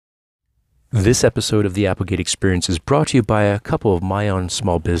This episode of the Applegate Experience is brought to you by a couple of my own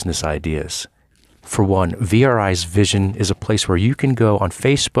small business ideas. For one, VRI's Vision is a place where you can go on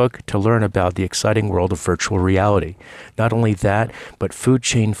Facebook to learn about the exciting world of virtual reality. Not only that, but Food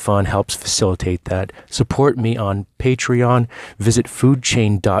Chain Fund helps facilitate that. Support me on Patreon. Visit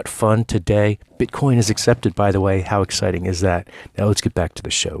foodchain.fund today. Bitcoin is accepted, by the way. How exciting is that? Now let's get back to the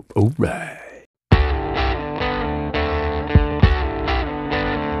show. All right.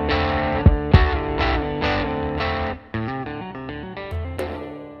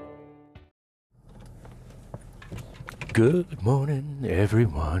 Good morning,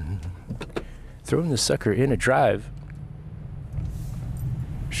 everyone. Throwing the sucker in a drive.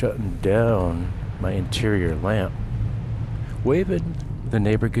 Shutting down my interior lamp. Waving the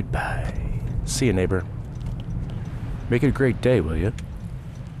neighbor goodbye. See you, neighbor. Make it a great day, will you?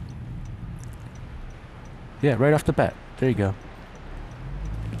 Yeah, right off the bat. There you go.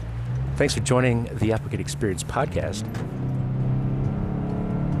 Thanks for joining the Applegate Experience podcast.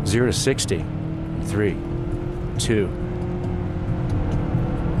 0 to 60. 3, 2.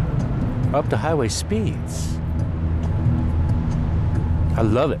 Up to highway speeds. I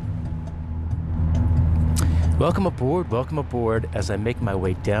love it. Welcome aboard as I make my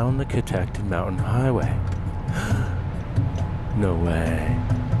way down the Catoctin Mountain Highway. No way.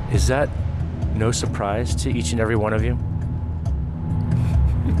 Is that no surprise to each and every one of you?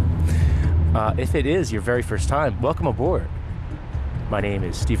 If it is your very first time, welcome aboard. My name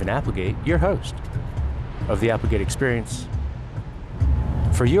is Stephen Applegate, your host of the Applegate Experience.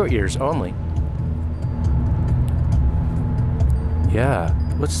 For your ears only. Yeah,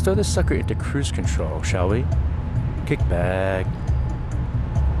 let's throw this sucker into cruise control, shall we? Kick back.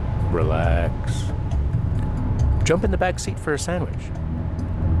 Relax. Jump in the back seat for a sandwich.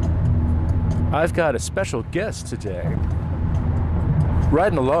 I've got a special guest today.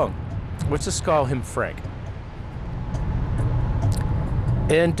 Riding along. Let's just call him Frank.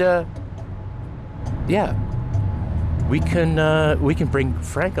 And, yeah. We can bring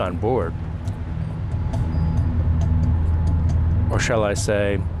Frank on board. Or shall I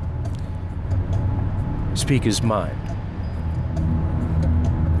say, speak his mind.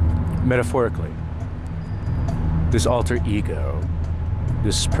 Metaphorically, this alter ego,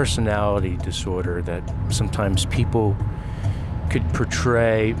 this personality disorder that sometimes people could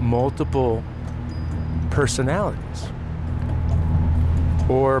portray multiple personalities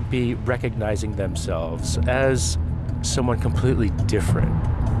or be recognizing themselves as someone completely different.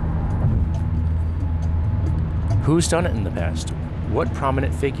 Who's done it in the past? What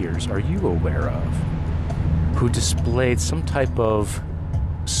prominent figures are you aware of who displayed some type of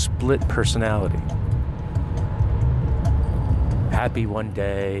split personality? Happy one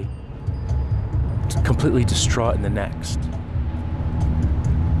day, completely distraught in the next.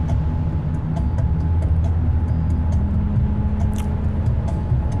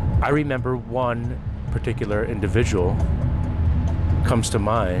 I remember one particular individual comes to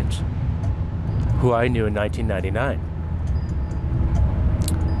mind who I knew in 1999,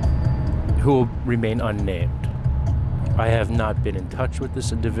 who will remain unnamed. I have not been in touch with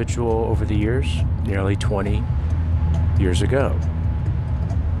this individual over the years, nearly 20 years ago.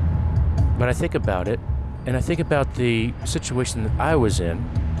 But I think about it, and I think about the situation that I was in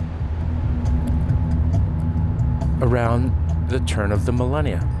around the turn of the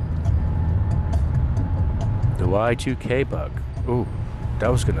millennia. The Y2K bug. Ooh,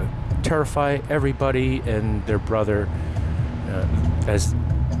 that was going to terrify everybody and their brother as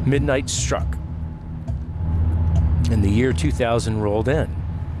midnight struck. And the year 2000 rolled in.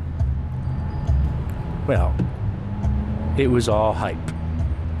 Well, it was all hype.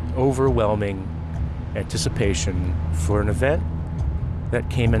 Overwhelming anticipation for an event that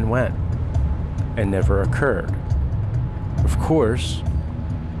came and went and never occurred. Of course,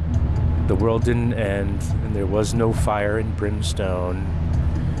 the world didn't end, and there was no fire and brimstone,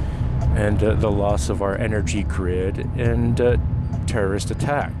 and the loss of our energy grid, and terrorist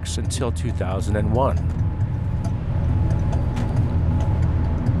attacks until 2001.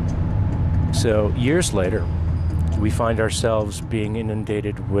 So years later, we find ourselves being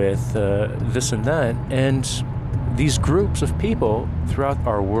inundated with this and that, and these groups of people throughout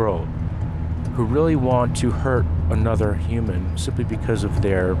our world who really want to hurt another human simply because of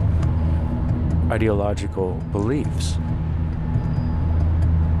their ideological beliefs,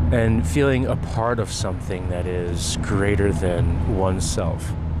 and feeling a part of something that is greater than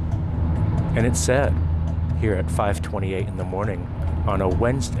oneself. And it's sad here at 5:28 in the morning on a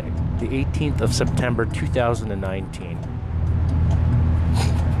Wednesday, the 18th of September 2019.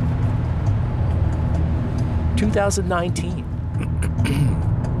 2019.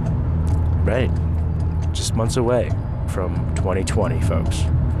 Right. Just months away from 2020, folks.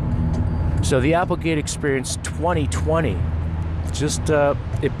 So the Applegate Experience 2020, just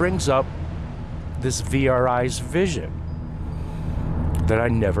it brings up this VRI's vision that I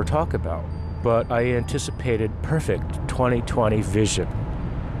never talk about, but I anticipated perfect 2020 vision.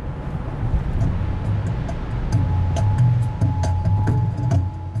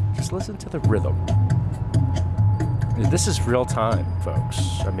 Just listen to the rhythm. This is real time, folks.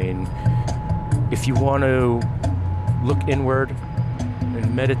 I mean, if you want to look inward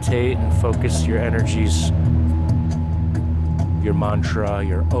and meditate and focus your energies, your mantra,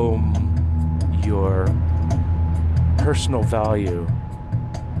 your om, your personal value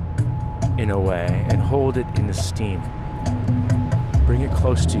in a way, and hold it in esteem. Bring it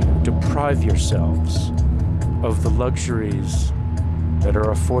close to you. Deprive yourselves of the luxuries that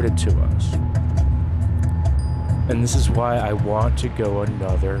are afforded to us. And this is why I want to go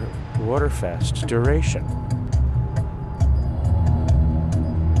another Waterfast duration.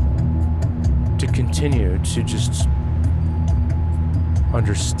 To continue to just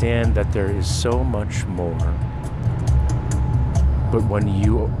understand that there is so much more. But when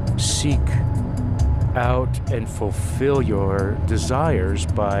you seek out and fulfill your desires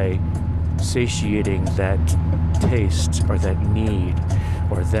by satiating that taste or that need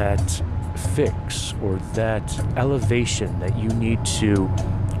or that fix or that elevation that you need to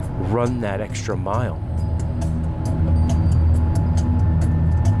run that extra mile,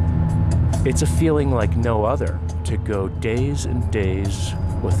 it's a feeling like no other to go days and days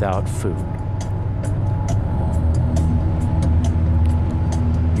without food.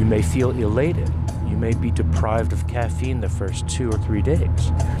 You may feel elated. You may be deprived of caffeine the first 2 or 3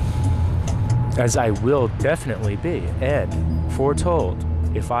 days, as I will definitely be, and foretold,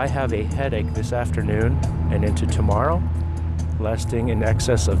 if I have a headache this afternoon and into tomorrow, lasting in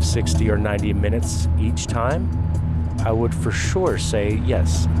excess of 60 or 90 minutes each time, I would for sure say,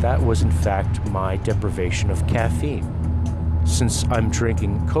 yes, that was in fact my deprivation of caffeine, since I'm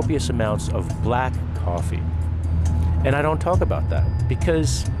drinking copious amounts of black coffee. And I don't talk about that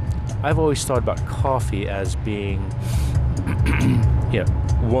because I've always thought about coffee as being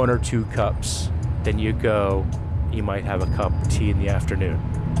 1 or 2 cups. Then you might have a cup of tea in the afternoon.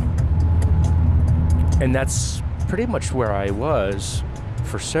 And that's pretty much where I was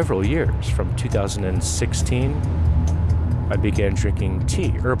for several years. From 2016, I began drinking tea,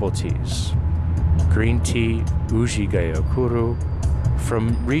 herbal teas, green tea, Uji Gayokuru,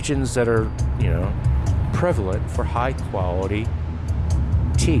 from regions that are, prevalent for high quality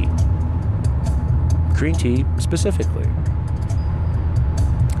tea. Green tea specifically.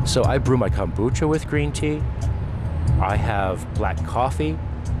 So I brew my kombucha with green tea. I have black coffee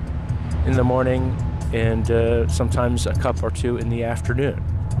in the morning and sometimes a cup or 2 in the afternoon.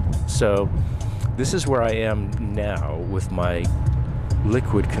 So this is where I am now with my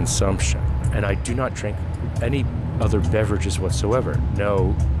liquid consumption. And I do not drink any other beverages whatsoever.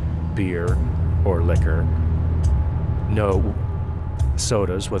 No beer or liquor. No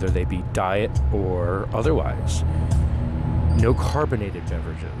sodas, whether they be diet or otherwise. No carbonated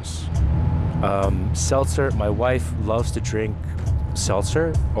beverages. Seltzer, my wife loves to drink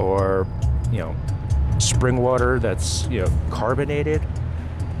seltzer or, spring water that's, carbonated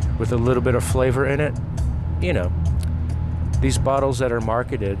with a little bit of flavor in it. These bottles that are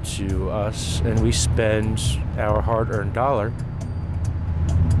marketed to us, and we spend our hard-earned dollar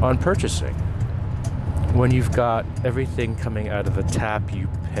on purchasing. When you've got everything coming out of the tap, you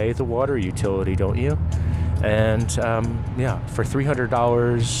pay the water utility, don't you? And for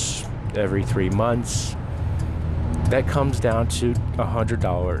 $300 every 3 months, that comes down to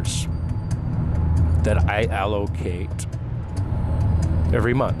 $100 that I allocate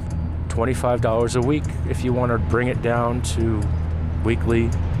every month. $25 a week if you want to bring it down to weekly,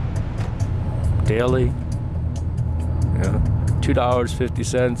 daily,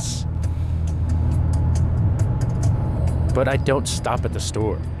 $2.50. But I don't stop at the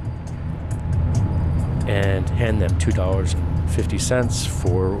store and hand them $2.50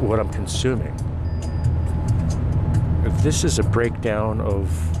 for what I'm consuming. This is a breakdown of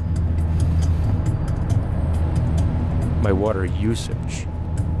my water usage.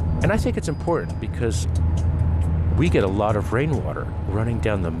 And I think it's important because we get a lot of rainwater running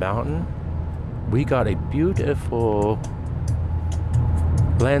down the mountain. We got a beautiful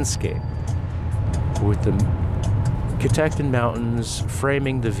landscape with the Catoctin Mountains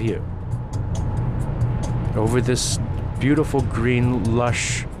framing the view. Over this beautiful green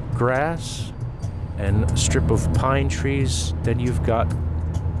lush grass and a strip of pine trees, then you've got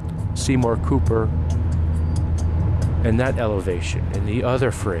Seymour Cooper and that elevation in the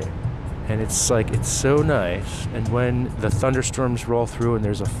other frame. And it's like, it's so nice. And when the thunderstorms roll through and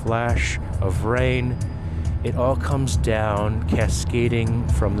there's a flash of rain, it all comes down, cascading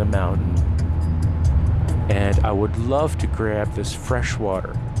from the mountain. And I would love to grab this fresh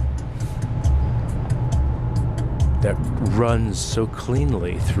water that runs so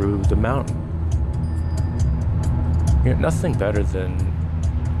cleanly through the mountain. You know, nothing better than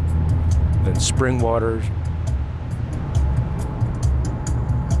spring water.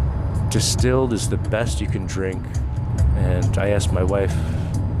 Distilled is the best you can drink, and I ask my wife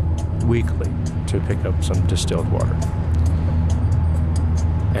weekly to pick up some distilled water.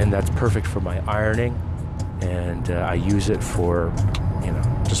 And that's perfect for my ironing, and I use it for, you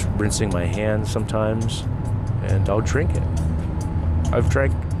know, just rinsing my hands sometimes, and I'll drink it. I've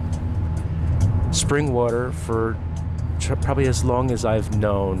drank spring water for probably as long as I've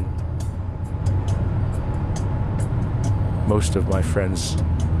known most of my friends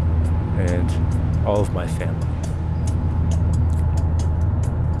and all of my family.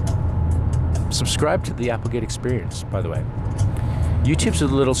 Subscribe to the Applegate Experience, by the way. YouTube's a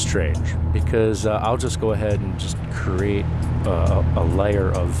little strange because I'll just go ahead and just create a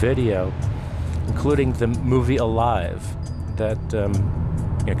layer of video, including the movie Alive, that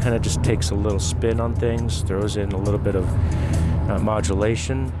you know, kind of just takes a little spin on things, throws in a little bit of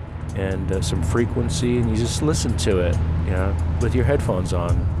modulation and some frequency, and you just listen to it, you know, with your headphones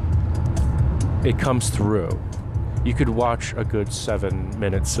on. It comes through. You could watch a good 7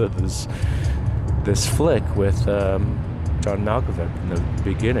 minutes of this flick with John Malkovich in the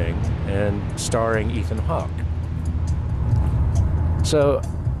beginning and starring Ethan Hawke. So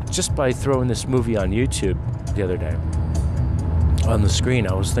just by throwing this movie on YouTube the other day on the screen,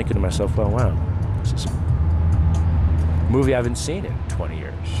 I was thinking to myself, well, wow, this is a movie I haven't seen in 20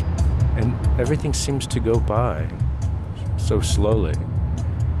 years. And everything seems to go by so slowly.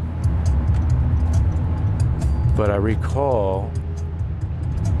 But I recall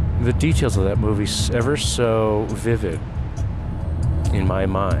the details of that movie ever so vivid in my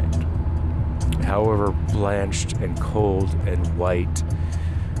mind. However blanched and cold and white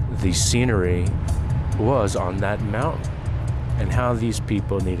the scenery was on that mountain, and how these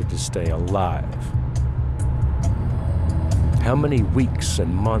people needed to stay alive. How many weeks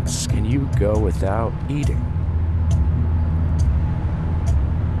and months can you go without eating?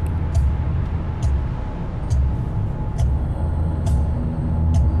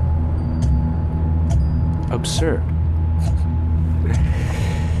 Absurd.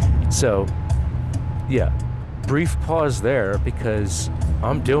 So, yeah, brief pause there because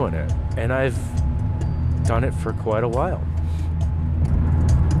I'm doing it, and I've done it for quite a while.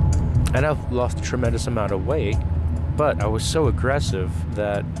 And I've lost a tremendous amount of weight, but I was so aggressive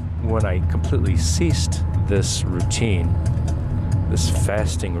that when I completely ceased this routine, this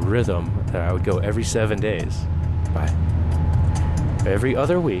fasting rhythm, that I would go every 7 days, every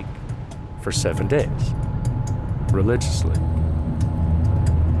other week for 7 days, religiously.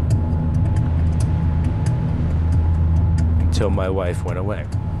 Until my wife went away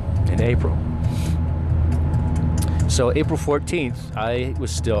in April. So April 14th, I was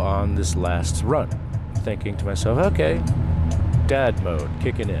still on this last run, thinking to myself, okay, dad mode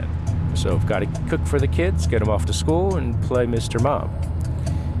kicking in. So I've got to cook for the kids, get them off to school, and play Mr. Mom.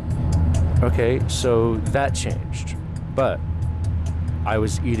 Okay, so that changed. But I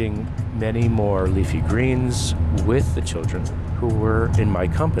was eating many more leafy greens with the children who were in my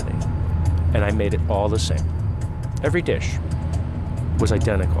company, and I made it all the same. Every dish was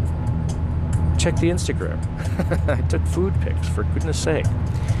identical. Check the Instagram. I took food pics, for goodness sake.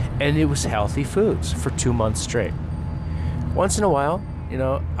 And it was healthy foods for 2 months straight. Once in a while, you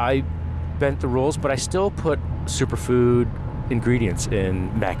know, I bent the rules, but I still put superfood ingredients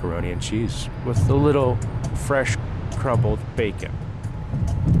in macaroni and cheese with a little fresh crumbled bacon.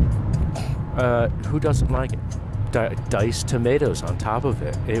 Who doesn't like it? Diced tomatoes on top of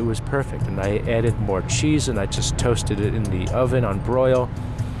it. It was perfect. And I added more cheese, and I just toasted it in the oven on broil,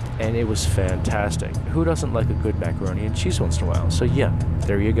 and it was fantastic. Who doesn't like a good macaroni and cheese once in a while? So yeah,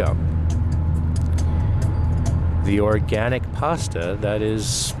 there you go. The organic pasta that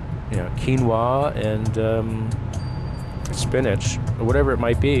is, you know, quinoa and spinach, or whatever it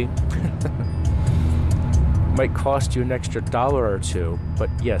might be, might cost you an extra $1 or $2, but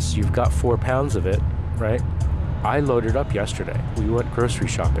yes, you've got 4 pounds of it, right? I loaded up yesterday. We went grocery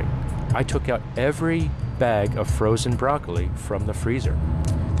shopping. I took out every bag of frozen broccoli from the freezer.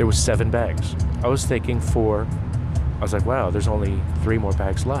 There was 7 bags. I was thinking 4. I was like, wow, there's only 3 more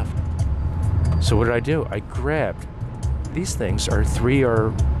bags left. So what did I do? I grabbed, these things are 3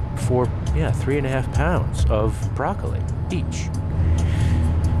 or 4, 3.5 pounds of broccoli each.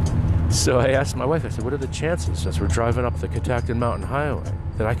 So I asked my wife, I said, what are the chances as we're driving up the Catoctin Mountain Highway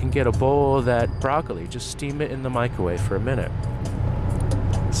that I can get a bowl of that broccoli, just steam it in the microwave for a minute?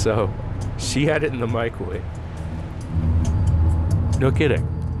 So she had it in the microwave. No kidding.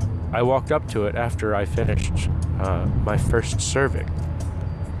 I walked up to it after I finished my first serving.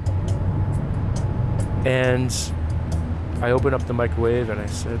 And I opened up the microwave and I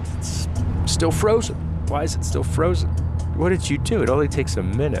said, it's still frozen. Why is it still frozen? What did you do? It only takes a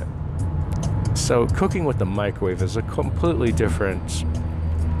minute. So cooking with the microwave is a completely different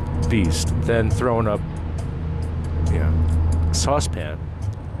beast than throwing up, a saucepan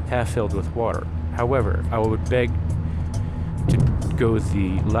half filled with water. However, I would beg to go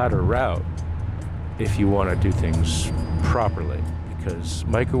the latter route if you want to do things properly, because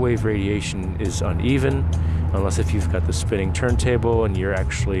microwave radiation is uneven unless if you've got the spinning turntable and you're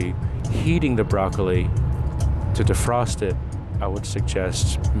actually heating the broccoli to defrost it. I would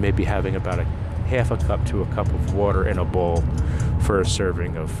suggest maybe having about a half a cup to a cup of water in a bowl for a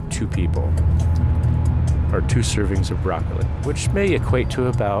serving of 2 people, or 2 servings of broccoli, which may equate to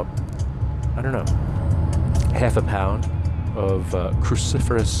about, I don't know, half a pound of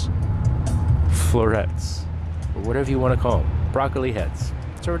cruciferous florets, or whatever you want to call them, broccoli heads.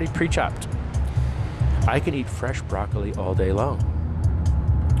 It's already pre-chopped. I can eat fresh broccoli all day long.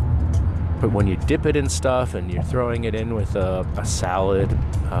 But when you dip it in stuff and you're throwing it in with a salad,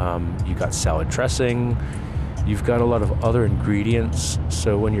 you got salad dressing, you've got a lot of other ingredients.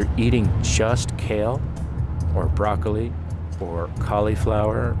 So when you're eating just kale or broccoli or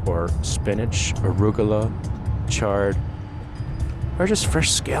cauliflower or spinach, arugula, chard, or just fresh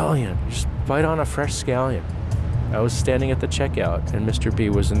scallion, just bite on a fresh scallion. I was standing at the checkout and Mr. B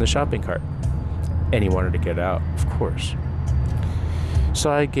was in the shopping cart and he wanted to get out, of course. So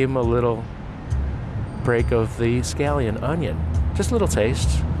I gave him a little break of the scallion onion. Just a little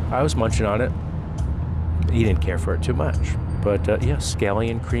taste. I was munching on it. He didn't care for it too much. But yeah,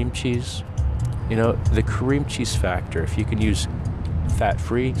 scallion cream cheese. You know, the cream cheese factor, if you can use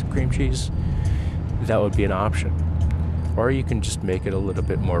fat-free cream cheese, that would be an option. Or you can just make it a little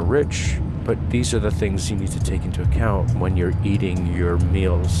bit more rich. But these are the things you need to take into account when you're eating your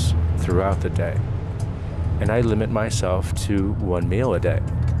meals throughout the day. And I limit myself to 1 meal a day,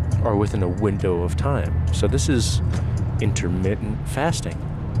 or within a window of time. So this is intermittent fasting.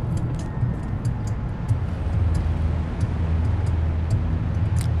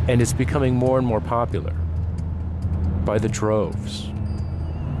 And it's becoming more and more popular by the droves.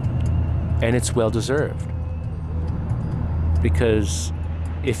 And it's well deserved. Because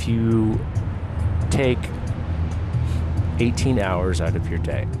if you take 18 hours out of your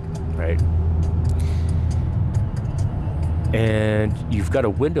day, right? And you've got a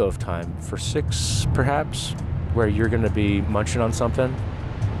window of time for 6, perhaps, where you're going to be munching on something.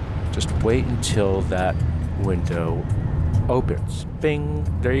 Just wait until that window opens. Bing,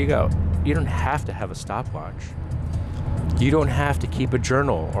 there you go. You don't have to have a stopwatch. You don't have to keep a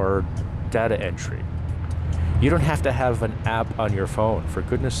journal or data entry. You don't have to have an app on your phone. For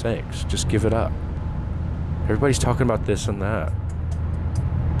goodness sakes, just give it up. Everybody's talking about this and that.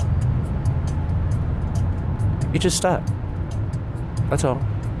 You just stop. That's all.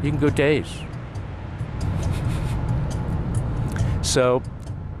 You can go days. So,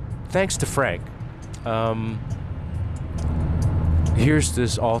 thanks to Frank, here's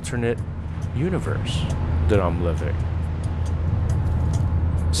this alternate universe that I'm living.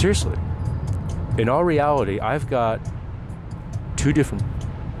 Seriously. In all reality, I've got 2 different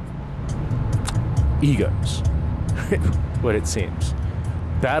egos, what it seems,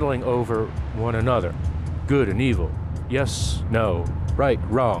 battling over one another. Good and evil. Yes, no, right,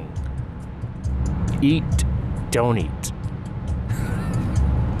 wrong. Eat, don't eat.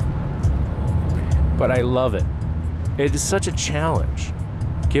 But I love it. It is such a challenge.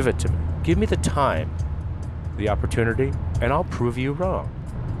 Give it to me. Give me the time, the opportunity, and I'll prove you wrong.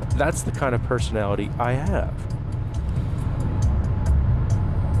 That's the kind of personality I have.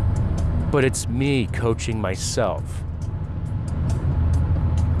 But it's me coaching myself,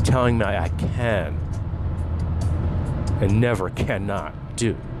 telling me I can and never cannot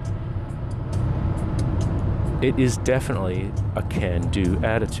do. It is definitely a can-do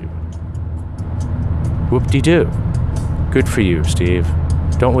attitude. Whoop-de-doo. Good for you, Steve.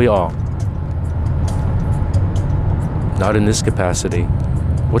 Don't we all? Not in this capacity.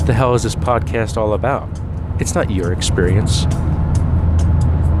 What the hell is this podcast all about? It's not your experience.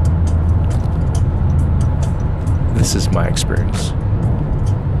 This is my experience.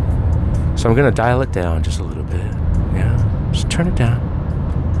 So I'm gonna dial it down just a little bit. Yeah, just turn it down.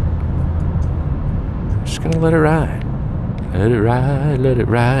 I'm just gonna let it ride. Let it ride, let it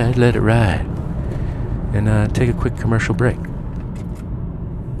ride, let it ride. And take a quick commercial break.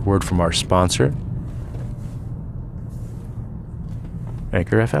 Word from our sponsor,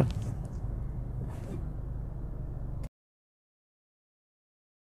 Anchor FM.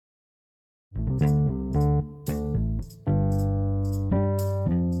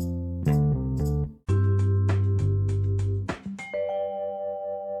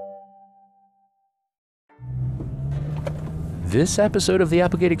 This episode of the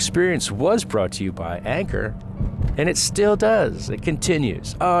Applegate Experience was brought to you by Anchor, and it still does. It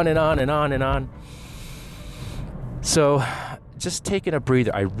continues on and on and on and on. So, just taking a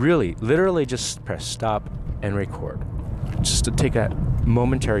breather. I literally just press stop and record, just to take a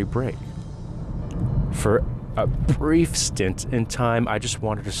momentary break. For a brief stint in time, I just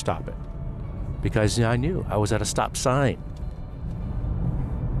wanted to stop it because I knew I was at a stop sign.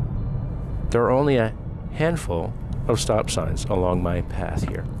 There are only a handful of stop signs along my path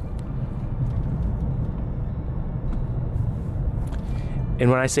here. And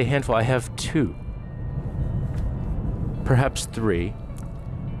when I say handful, I have 2. Perhaps 3,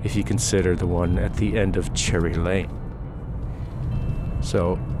 if you consider the one at the end of Cherry Lane.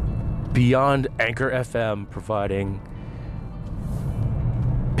 So, beyond Anchor FM providing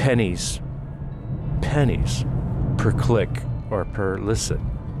pennies per click or per listen,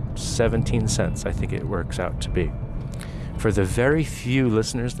 17 cents I think it works out to be. For the very few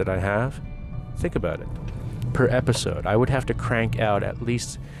listeners that I have, think about it. Per episode, I would have to crank out at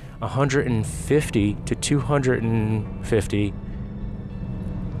least 150 to 250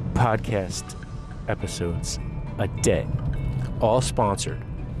 podcast episodes a day, all sponsored,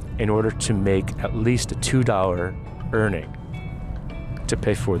 in order to make at least a $2 earning to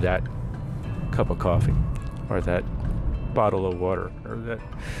pay for that cup of coffee or that bottle of water or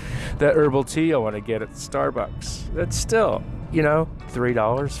that herbal tea I want to get at Starbucks. That's still, $3,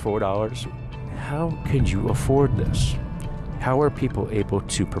 $4. How can you afford this? How are people able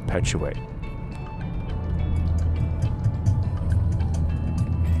to perpetuate?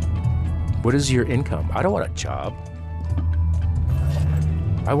 What is your income? I don't want a job.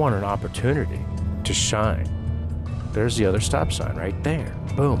 I want an opportunity to shine. There's the other stop sign right there.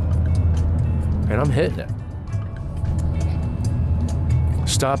 Boom. And I'm hitting it.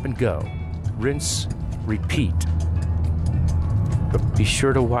 Stop and go. Rinse, repeat. But be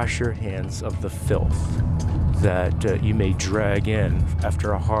sure to wash your hands of the filth that you may drag in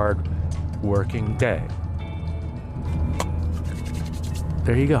after a hard working day.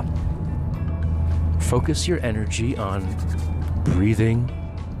 There you go. Focus your energy on breathing,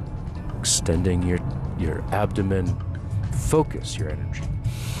 extending your abdomen. Focus your energy.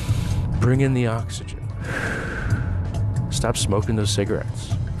 Bring in the oxygen. Stop smoking those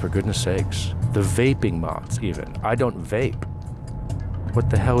cigarettes, for goodness sakes. The vaping mods, even. I don't vape. What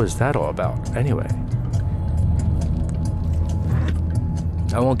the hell is that all about, anyway?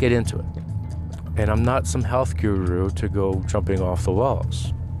 I won't get into it. And I'm not some health guru to go jumping off the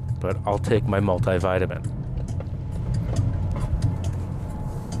walls, but I'll take my multivitamin.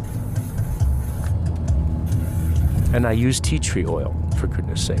 And I use tea tree oil, for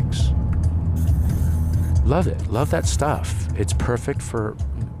goodness sakes. Love it. Love that stuff. It's perfect for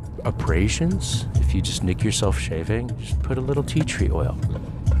abrasions. If you just nick yourself shaving, just put a little tea tree oil.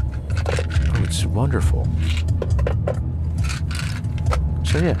 Oh, it's wonderful.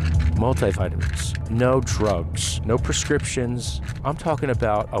 So yeah, multivitamins, no drugs, no prescriptions. I'm talking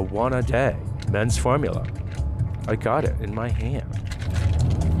about a 1 a day, men's formula. I got it in my hand.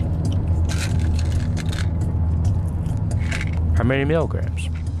 How many milligrams?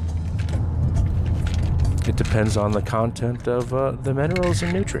 It depends on the content of the minerals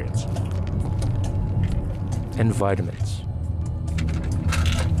and nutrients. And vitamins.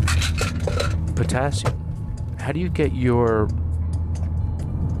 Potassium. How do you get your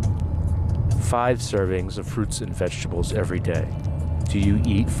 5 servings of fruits and vegetables every day? Do you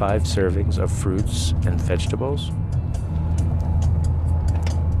eat 5 servings of fruits and vegetables?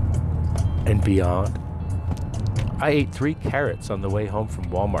 And beyond? I ate 3 carrots on the way home from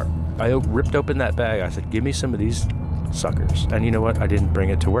Walmart. I ripped open that bag. I said, give me some of these suckers. And you know what? I didn't bring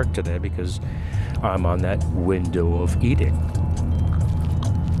it to work today because I'm on that window of eating.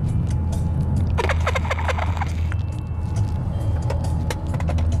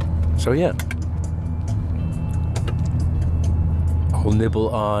 So yeah. I'll nibble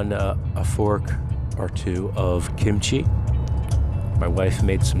on a fork or 2 of kimchi. My wife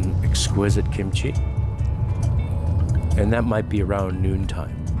made some exquisite kimchi. And that might be around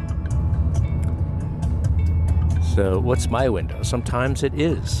noontime. So what's my window? Sometimes it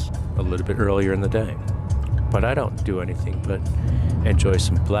is a little bit earlier in the day. But I don't do anything but enjoy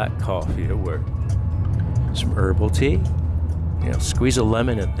some black coffee at work. Some herbal tea. Squeeze a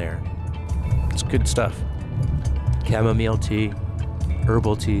lemon in there. It's good stuff. Chamomile tea,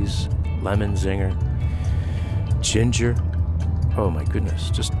 herbal teas, lemon zinger, ginger. Oh my goodness.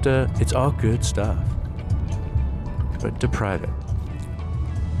 Just, it's all good stuff. But deprive it.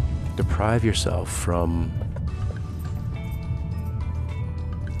 Deprive yourself from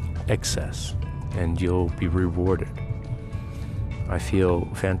excess, and you'll be rewarded. I feel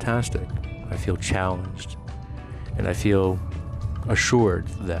fantastic. I feel challenged. And I feel assured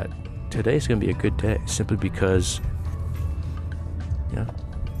that today's going to be a good day, simply because,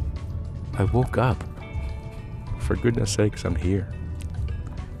 I woke up. For goodness sakes, I'm here.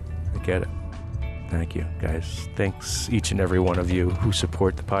 I get it. Thank you, guys. Thanks, each and every one of you who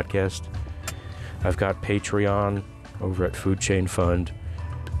support the podcast. I've got Patreon over at Food Chain Fund.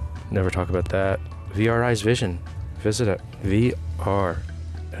 Never talk about that. VRI's Vision. Visit it. VR,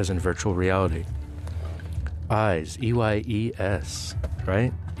 as in virtual reality. Eyes, EYES,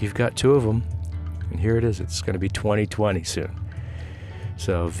 right? You've got two of them, and here it is. It's going to be 2020 soon.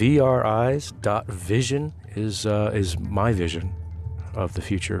 So VREyes.vision is my vision of the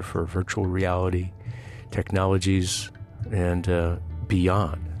future for virtual reality technologies and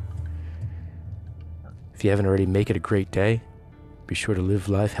beyond. If you haven't already, make it a great day. Be sure to live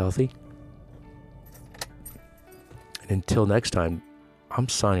life healthy. And until next time, I'm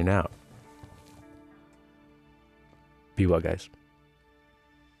signing out. Be well, guys.